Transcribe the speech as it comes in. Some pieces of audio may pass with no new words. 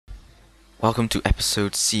Welcome to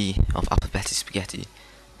episode C of Alphabetti Spaghetti,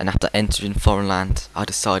 and after entering foreign land, I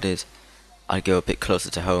decided I'd go a bit closer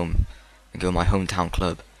to home and go my hometown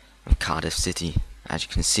club of Cardiff City. As you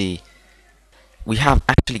can see, we have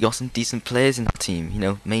actually got some decent players in that team,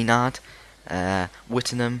 Maynard,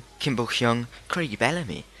 Whittingham, Kimbo Hyung, Craig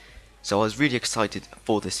Bellamy. So I was really excited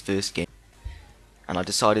for this first game, and I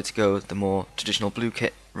decided to go the more traditional blue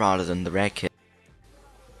kit rather than the red kit.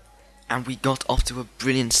 And we got off to a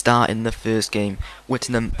brilliant start in the first game.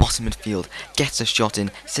 Whittingham, bottom midfield, gets a shot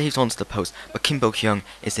in, saves onto the post, but Kimbo Hyung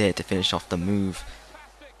is there to finish off the move.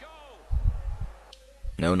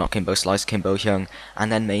 No, not Kimbo, slice Kimbo Hyung,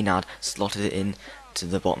 and then Maynard slotted it in to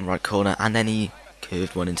the bottom right corner, and then he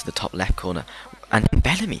curved one into the top left corner. And then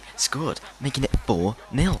Bellamy scored, making it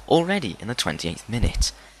 4-0 already in the 28th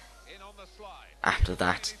minute. After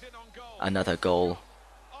that, another goal.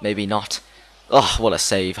 Maybe not. Oh, what a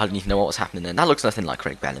save. I didn't even know what was happening then. That looks nothing like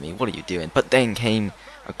Craig Bellamy. What are you doing? But then came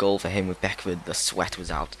a goal for him with Beckford. The sweat was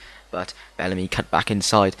out. But Bellamy cut back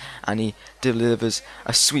inside and he delivers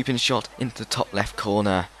a sweeping shot into the top left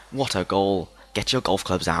corner. What a goal. Get your golf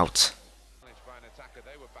clubs out.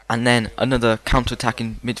 And then another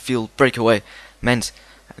counter-attacking midfield breakaway meant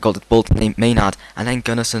I got the ball to Maynard, and then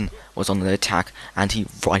Gunnarsson was on the attack and he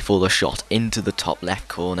rifled a shot into the top left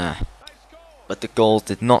corner. But the goals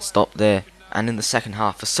did not stop there. And in the second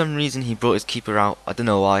half, for some reason, he brought his keeper out, I don't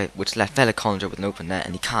know why, which left Vela Conjure with an open net,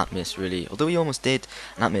 and he can't miss really, although he almost did,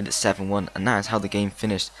 and that made it 7-1, and that is how the game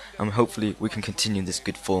finished, and hopefully we can continue this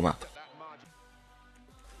good form up.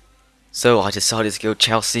 So I decided to go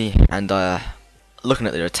Chelsea, and looking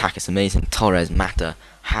at their attack, it's amazing. Torres, Mata,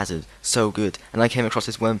 Hazard, so good, and I came across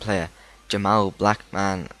this one player, Jamal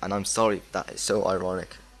Blackman, and I'm sorry, that is so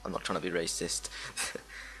ironic, I'm not trying to be racist,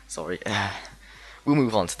 sorry. We'll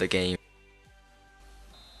move on to the game.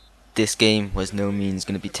 This game was no means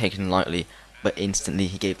going to be taken lightly, but instantly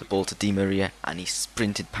he gave the ball to Di Maria and he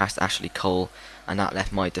sprinted past Ashley Cole, and that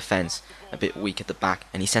left my defence a bit weak at the back,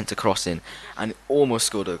 and he sent a cross in and almost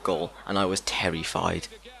scored a goal, and I was terrified.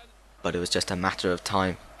 But it was just a matter of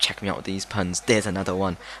time. Check me out with these puns, there's another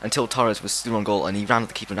one, until Torres was still on goal and he ran at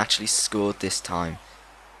the keeper and actually scored this time.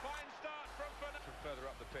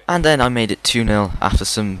 And then I made it 2-0 after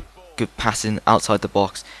some good passing outside the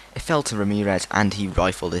box. It fell to Ramirez and he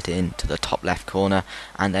rifled it in to the top left corner,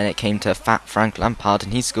 and then it came to Fat Frank Lampard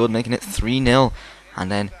and he scored, making it 3-0.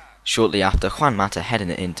 And then shortly after, Juan Mata heading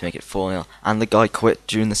it in to make it 4-0, and the guy quit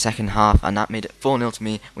during the second half, and that made it 4-0 to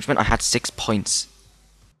me, which meant I had 6 points.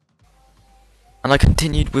 And I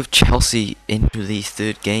continued with Chelsea into the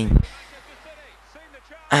third game,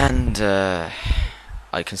 and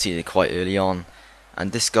I conceded quite early on,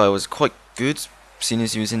 and this guy was quite good, seeing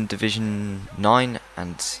as he was in Division 9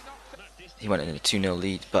 and he went in a 2-0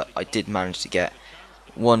 lead, but I did manage to get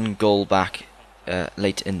one goal back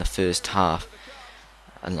late in the first half,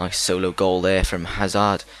 a nice solo goal there from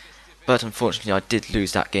Hazard, but unfortunately I did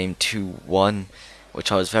lose that game 2-1,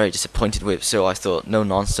 which I was very disappointed with, so I thought, no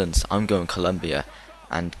nonsense, I'm going Colombia,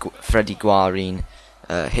 and Freddie Guarin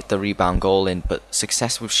hit the rebound goal in, but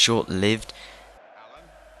success was short-lived.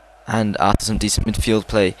 And after some decent midfield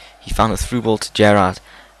play, he found a through ball to Gerrard,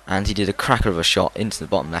 and he did a cracker of a shot into the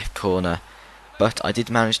bottom left corner. But I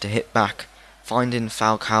did manage to hit back, finding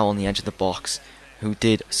Falcao on the edge of the box, who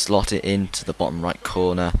did slot it into the bottom right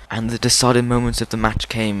corner. And the deciding moments of the match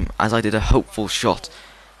came as I did a hopeful shot,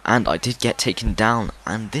 and I did get taken down,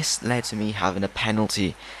 and this led to me having a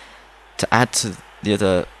penalty to add to the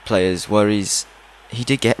other players' worries. He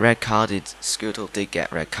did get red carded, Skirtle did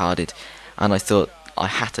get red carded, and I thought I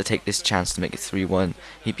had to take this chance to make it 3-1.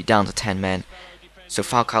 He'd be down to 10 men. So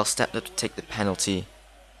Falcao stepped up to take the penalty.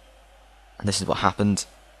 And this is what happened.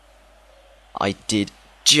 I did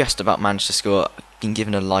just about manage to score, being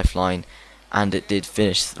given a lifeline. And it did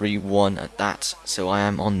finish 3-1 at that. So I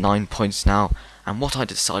am on 9 points now. And what I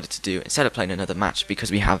decided to do, instead of playing another match, because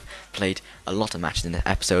we have played a lot of matches in this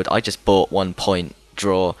episode, I just bought 1 point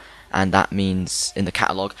draw. And that means, in the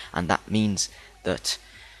catalogue, and that means that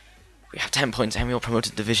we have 10 points and we are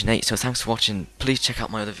promoted to Division 8, so thanks for watching. Please check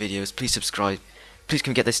out my other videos, please subscribe, please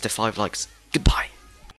can we get this to 5 likes. Goodbye.